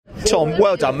Tom,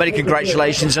 well done, many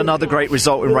congratulations, another great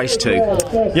result in race 2.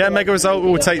 Yeah, mega result,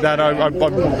 we'll take that. I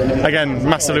again,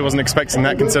 massively wasn't expecting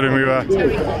that, considering we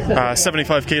were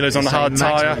 75 kilos on the hard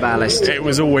tyre. It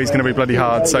was always going to be bloody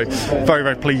hard, so very,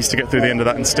 very pleased to get through the end of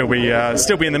that and still be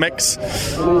in the mix.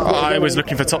 I was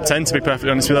looking for top 10, to be perfectly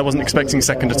honest with you. I wasn't expecting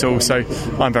second at all, so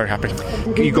I'm very happy.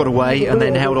 You got away and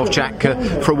then held off Jack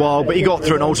for a while, but you got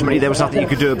through, and ultimately there was nothing you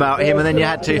could do about him, and then you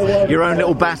had your own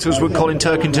little battles with Colin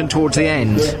Turkington towards the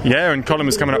end. Yeah, and Colin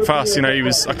was coming up fast. You know,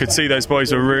 I could see those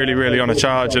boys were really, really on a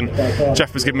charge, and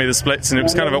Jeff was giving me the splits, and it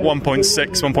was kind of at 1.6,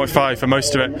 1.5 for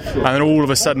most of it, and then all of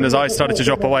a sudden, as I started to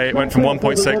drop away, it went from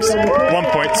 1.6,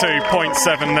 1.2,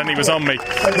 0.7, and then he was on me.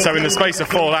 So in the space of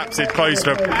 4 laps, it closed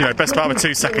for best part of a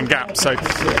 2-second gap. So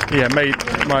yeah, made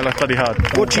my life bloody hard.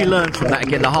 What do you learn from that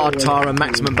again? The hard tyre and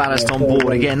maximum ballast on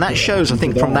board again. That shows, I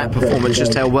think, from that performance,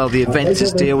 just how well the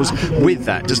Aventus deals with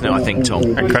that, doesn't it? I think, Tom.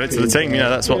 And credit to the team.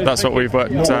 That's what we've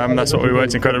worked. That's what we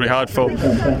worked incredibly hard for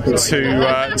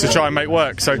to try and make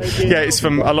work. So yeah, it's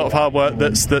from a lot of hard work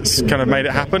that's kind of made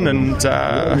it happen, and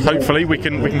hopefully we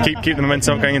can keep the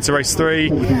momentum going into race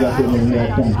 3.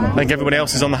 I think everybody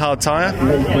else is on the hard tyre.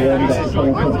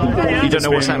 You don't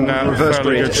know what's happening in reverse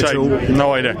grid at all?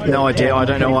 No idea. No idea. I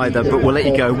don't know either. But we'll let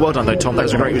you go. Well done, though, Tom. That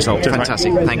was a great result.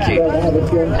 Fantastic. Thank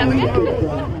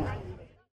you.